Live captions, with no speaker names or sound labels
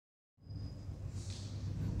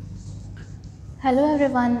Hello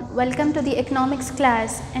everyone, welcome to the economics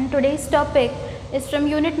class, and today's topic is from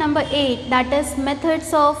unit number 8, that is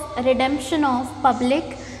methods of redemption of public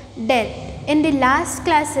debt. In the last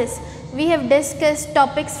classes we have discussed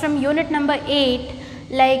topics from unit number 8,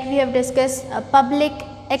 like we have discussed public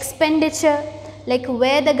expenditure, like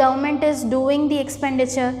where the government is doing the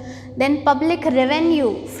expenditure, then public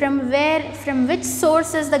revenue, from which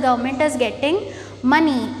sources the government is getting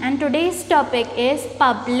money, and today's topic is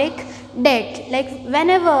public debt. Like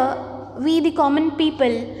whenever we the common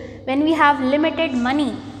people, when we have limited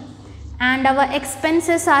money and our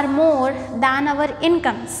expenses are more than our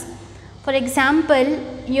incomes. For example,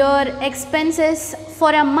 your expenses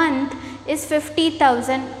for a month is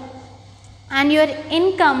 50,000 and your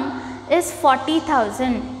income is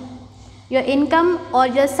 40,000. Your income or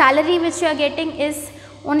your salary which you are getting is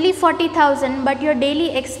only 40,000, but your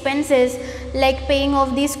daily expenses like paying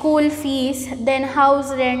off the school fees, then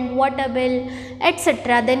house rent, water bill,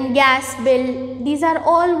 etc., then gas bill, these are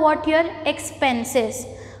all what your expenses,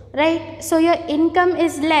 right? So your income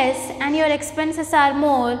is less and your expenses are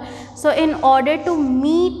more. So in order to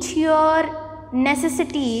meet your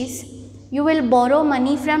necessities, you will borrow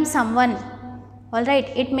money from someone. All right,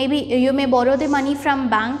 it may be you may borrow the money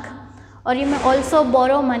from bank, or you may also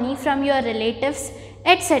borrow money from your relatives,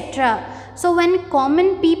 etc. So when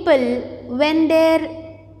common people, when their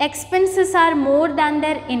expenses are more than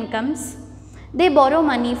their incomes, they borrow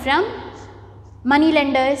money from money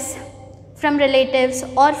lenders, from relatives,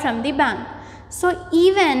 or from the bank. So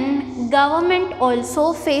even government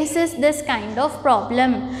also faces this kind of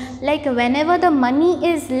problem, like whenever the money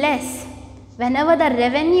is less, whenever the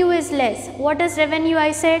revenue is less. What is revenue?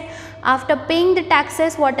 I said, after paying the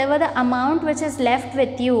taxes, whatever the amount which is left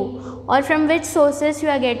with you, or from which sources you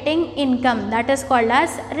are getting income, that is called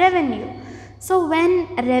as revenue. So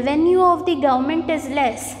when revenue of the government is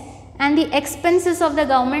less and the expenses of the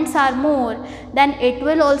governments are more, then it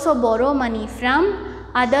will also borrow money from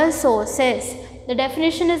other sources. The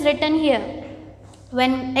definition is written here.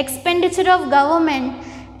 When expenditure of government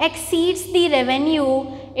exceeds the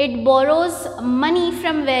revenue, it borrows money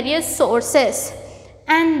from various sources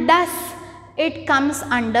and thus it comes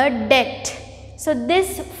under debt. So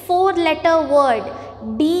this 4-letter word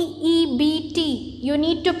DEBT, you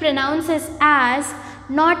need to pronounce it as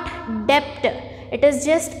not debt. It is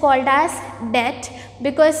just called as debt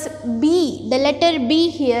because B, the letter B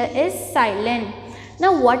here is silent.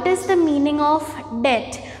 Now what is the meaning of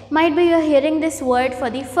debt? Might be you are hearing this word for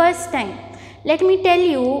the first time. Let me tell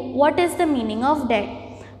you what is the meaning of debt.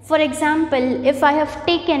 For example, if I have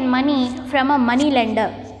taken money from a money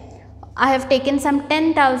lender, I have taken some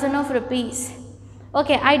 10,000 of rupees.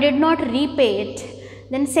 Okay, I did not repay it.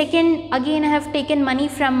 Then second, again I have taken money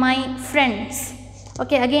from my friends.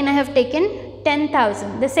 Okay, again I have taken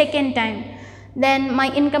 10,000 the second time. Then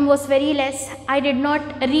my income was very less. I did not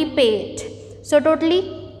repay it. So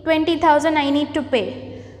totally 20,000 I need to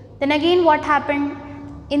pay. Then again what happened?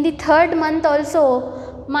 In the third month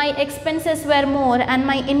also, my expenses were more and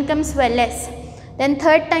my incomes were less. Then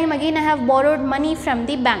third time again I have borrowed money from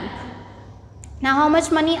the bank. Now how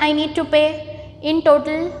much money I need to pay? In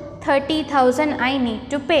total 30,000 I need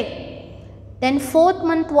to pay. Then fourth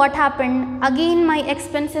month what happened? Again my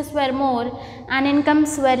expenses were more and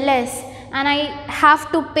incomes were less, and I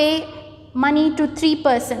have to pay money to 3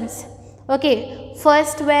 persons. Okay,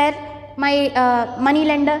 first were my money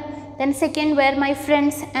lender, then second were my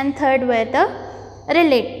friends, and third were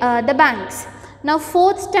the banks. Now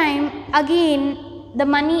fourth time again the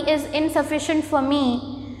money is insufficient for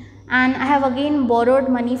me and I have again borrowed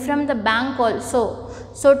money from the bank also.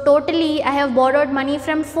 So totally I have borrowed money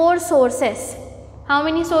from 4 sources. How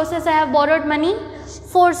many sources I have borrowed money?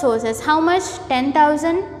 4 sources. How much?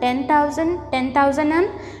 10,000, 10,000, 10,000 and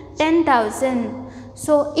 10,000.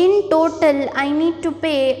 So in total I need to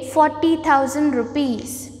pay 40,000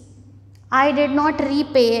 rupees. I did not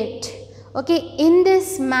repay it. Okay, in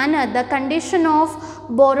this manner the condition of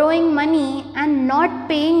borrowing money and not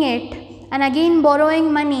paying it, and again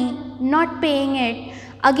borrowing money, not paying it,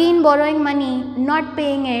 again borrowing money, not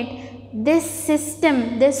paying it, this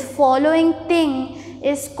system, this following thing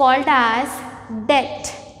is called as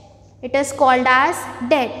debt. It is called as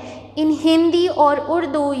debt. In Hindi or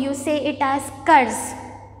Urdu you say it as qarz,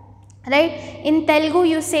 right? In Telugu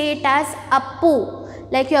you say it as appu.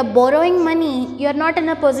 Like you are borrowing money, you are not in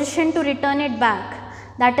a position to return it back.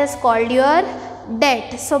 That is called your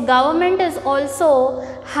debt. So government is also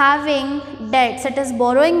having debts. It is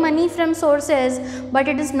borrowing money from sources, but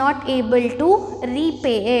it is not able to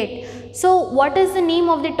repay it. So what is the name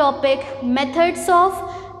of the topic? Methods of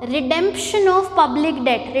redemption of public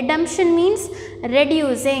debt. Redemption means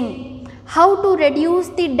reducing. how to reduce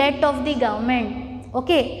the debt of the government.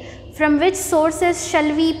 Okay, from which sources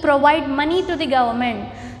shall we provide money to the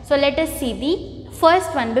government? So let us see the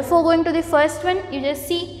first one. Before going to the first one, you just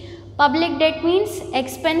see public debt means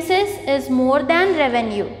expenses is more than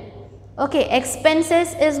revenue. Okay,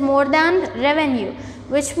 expenses is more than revenue,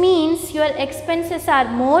 which means your expenses are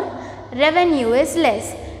more, revenue is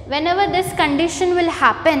less. Whenever this condition will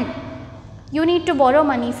happen, you need to borrow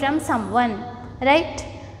money from someone, right?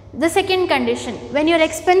 The second condition, when your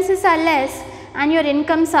expenses are less and your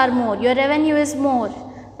incomes are more, your revenue is more,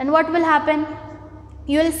 then what will happen?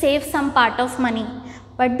 You will save some part of money.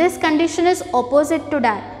 But this condition is opposite to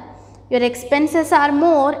that. Your expenses are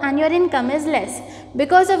more and your income is less.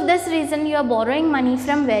 Because of this reason, you are borrowing money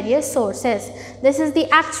from various sources. This is the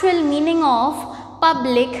actual meaning of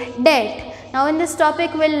public debt. Now in this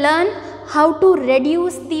topic, we will learn how to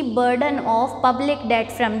reduce the burden of public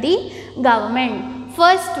debt from the government.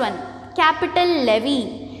 First one, capital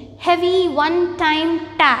levy, heavy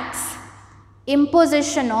one-time tax,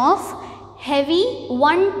 imposition of heavy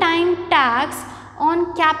one-time tax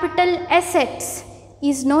on capital assets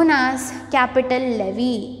is known as capital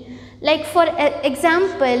levy. Like for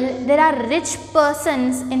example, there are rich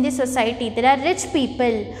persons in the society, there are rich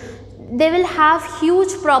people, they will have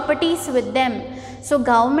huge properties with them. So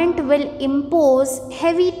government will impose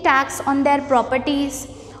heavy tax on their properties,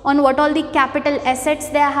 on what all the capital assets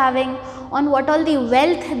they are having, on what all the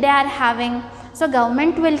wealth they are having. So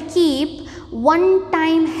government will keep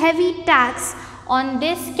one-time heavy tax on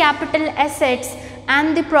this capital assets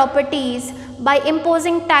and the properties. By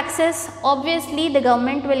imposing taxes, obviously the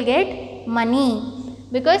government will get money,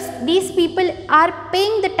 because these people are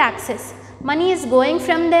paying the taxes. Money is going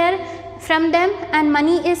from them and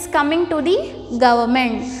money is coming to the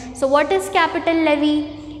government. So what is capital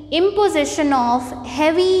levy? Imposition of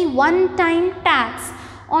heavy one-time tax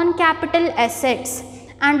on capital assets,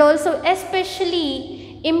 and also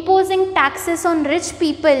especially imposing taxes on rich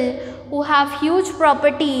people who have huge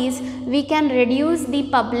properties. We can reduce the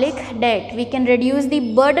public debt, we can reduce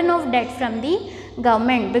the burden of debt from the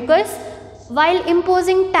government, because while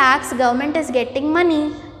imposing tax, government is getting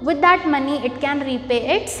money. With that money, it can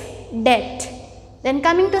repay its debt. Then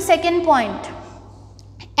coming to second point,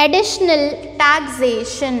 additional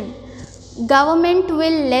taxation. Government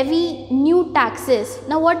will levy new taxes.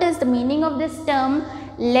 Now what is the meaning of this term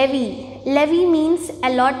levy? Levy means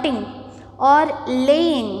allotting or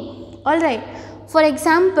laying. Alright, for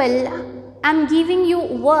example, I am giving you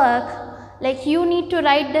work, like you need to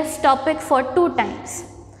write this topic for 2 times.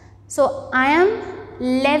 So I am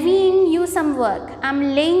levying you some work, I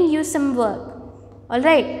am laying you some work.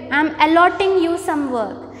 Alright, I am allotting you some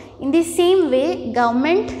work. In the same way,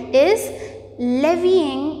 government is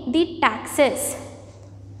levying the taxes.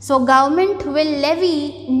 So government will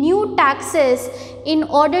levy new taxes in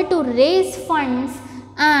order to raise funds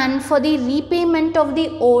and for the repayment of the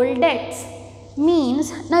old debts.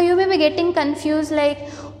 Means, now you may be getting confused, like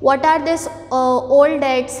what are these old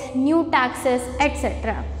debts, new taxes,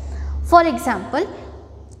 etc. For example,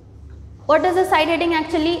 what is the side heading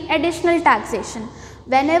actually? Additional taxation.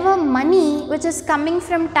 Whenever money which is coming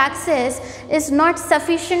from taxes is not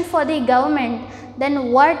sufficient for the government,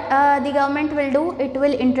 then what the government will do? It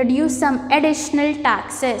will introduce some additional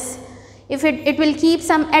taxes. If it will keep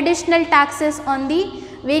some additional taxes on the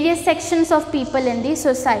various sections of people in the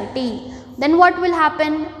society. Then what will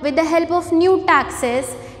happen? With the help of new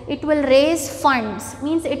taxes, it will raise funds,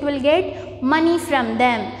 means it will get money from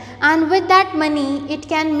them, and with that money it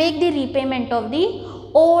can make the repayment of the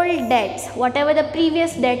old debts. Whatever the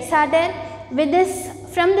previous debts are there, with this,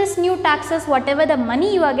 from this new taxes, whatever the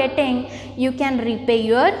money you are getting, you can repay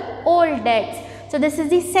your old debts. So this is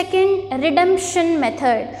the second redemption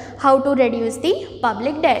method, how to reduce the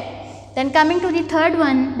public debt. Then coming to the third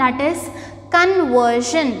one, that is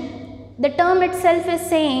conversion. The term itself is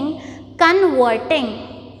saying converting.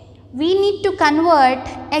 We need to convert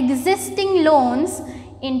existing loans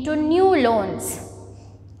into new loans.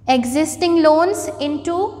 Existing loans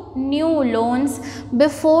into new loans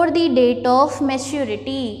before the date of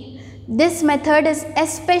maturity. This method is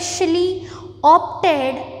especially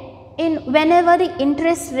opted in whenever the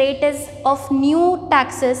interest rate is of new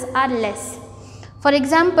taxes are less. For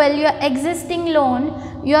example, your existing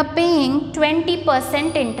loan, you are paying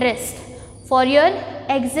 20% interest. For your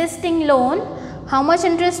existing loan, how much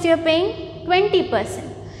interest you are paying? 20%.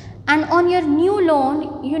 And on your new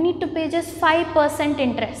loan, you need to pay just 5%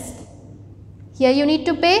 interest. Here you need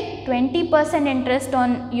to pay 20% interest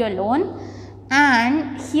on your loan,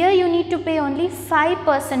 and here you need to pay only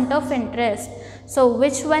 5% of interest. So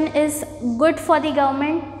which one is good for the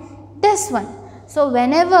government? This one. So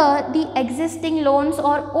whenever the existing loans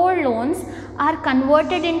or old loans are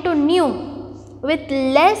converted into new with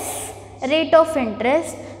less rate of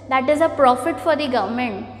interest, that is a profit for the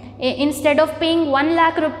government. Instead of paying 1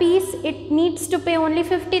 lakh rupees, it needs to pay only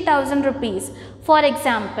 50,000 rupees, for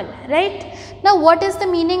example, right? Now what is the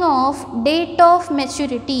meaning of date of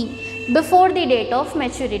maturity? Before the date of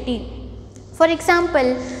maturity. For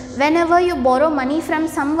example, whenever you borrow money from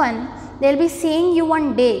someone, they will be saying you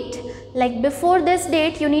one date, like before this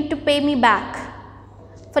date you need to pay me back.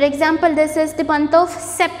 For example, this is the month of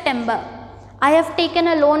September. I have taken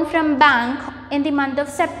a loan from bank in the month of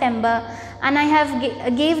September, and I have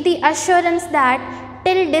gave the assurance that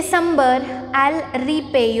till December I'll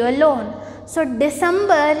repay your loan. So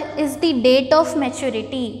December is the date of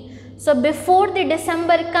maturity. So before the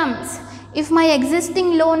December comes, if my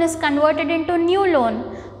existing loan is converted into new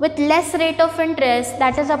loan with less rate of interest,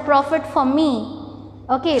 that is a profit for me.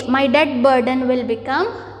 Okay, my debt burden will become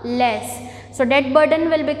less. So debt burden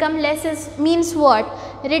will become less means what?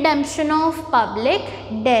 Redemption of public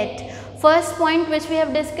debt. First point which we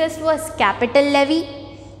have discussed was capital levy.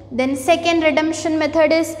 Then second redemption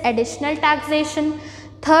method is additional taxation.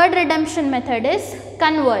 Third redemption method is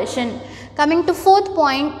conversion. Coming to fourth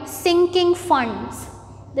point, sinking funds.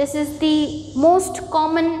 This is the most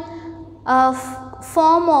common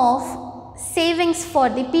form of savings for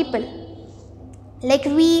the people. Like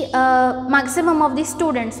maximum of the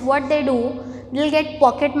students, what they do, they'll get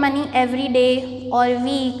pocket money every day or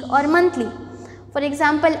week or monthly. For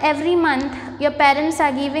example, every month your parents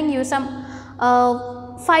are giving you some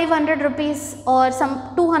 500 rupees or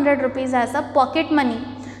some 200 rupees as a pocket money.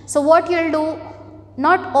 So what you'll do,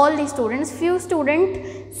 not all the students, few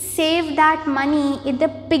students save that money in the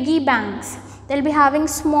piggy banks. They'll be having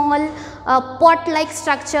small pot like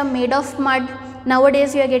structure made of mud.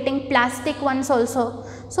 Nowadays you are getting plastic ones also.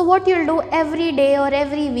 So what you'll do, every day or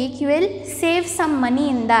every week you will save some money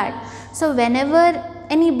in that. So whenever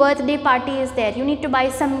any birthday party is there, you need to buy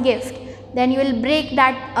some gift, then you will break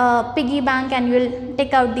that piggy bank and you will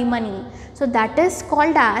take out the money. So that is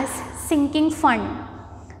called as sinking fund.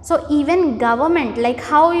 So even government, like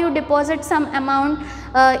how you deposit some amount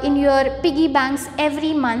in your piggy banks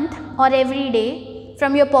every month or every day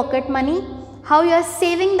from your pocket money, how you are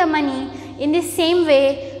saving the money, in the same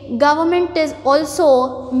way government is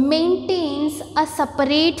also maintains a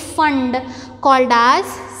separate fund called as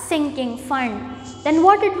sinking fund. Then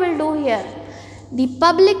what it will do here? The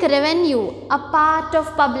public revenue, a part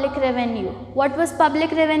of public revenue. What was public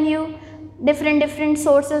revenue? Different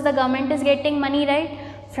sources the government is getting money, right?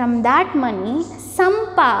 From that money,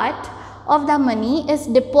 some part of the money is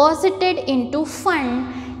deposited into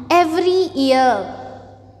fund every year.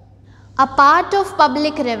 A part of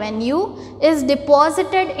public revenue is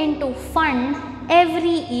deposited into fund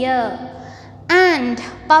every year, and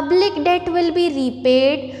public debt will be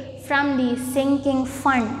repaid from the sinking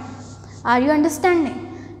fund. Are you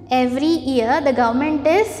understanding? Every year the government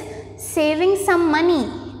is saving some money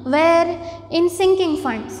where in sinking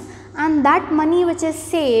funds, and that money which is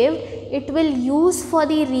saved, it will use for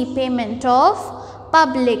the repayment of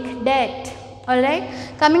public debt. Alright,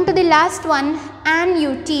 coming to the last one,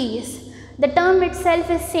 annuities. The term itself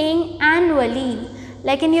is saying annually.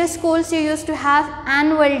 Like in your schools you used to have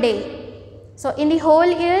annual day. So in the whole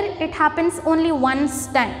year it happens only one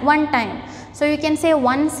time. So you can say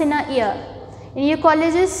once in a year. In your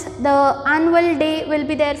colleges the annual day will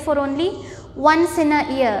be there for only once in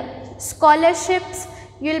a year. Scholarships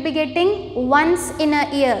you will be getting once in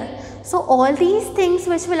a year. So all these things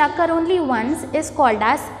which will occur only once is called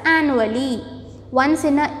as annually, once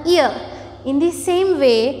in a year. In the same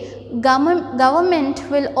way, government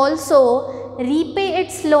will also repay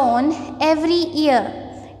its loan every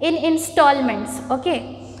year in installments.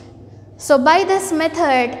 Okay. So by this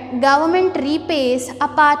method, government repays a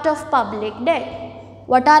part of public debt.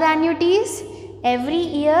 What are annuities? Every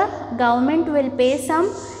year government will pay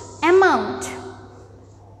some amount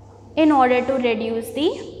in order to reduce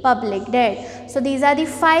the public debt. So these are the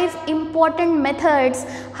 5 important methods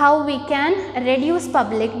how we can reduce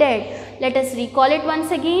public debt. Let us recall it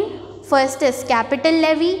once again. First is capital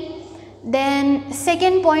levy, then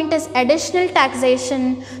second point is additional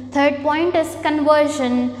taxation, third point is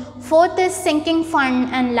conversion, fourth is sinking fund,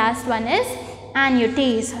 and last one is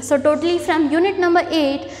annuities. So totally from unit number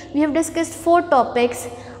 8 we have discussed 4 topics: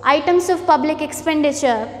 items of public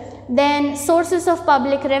expenditure, then sources of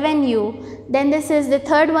public revenue, then this is the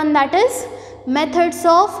third one, that is methods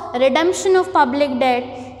of redemption of public debt,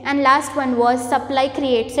 and last one was supply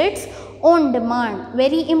creates its own demand.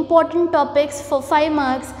 Very important topics for 5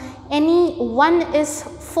 marks. Any one is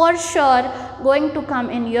for sure going to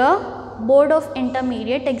come in your Board of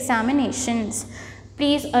Intermediate Examinations.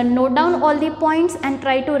 Please note down all the points and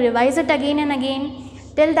try to revise it again and again.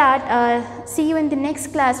 Till that, see you in the next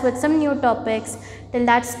class with some new topics. Till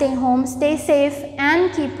that, stay home, stay safe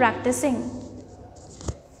and keep practicing.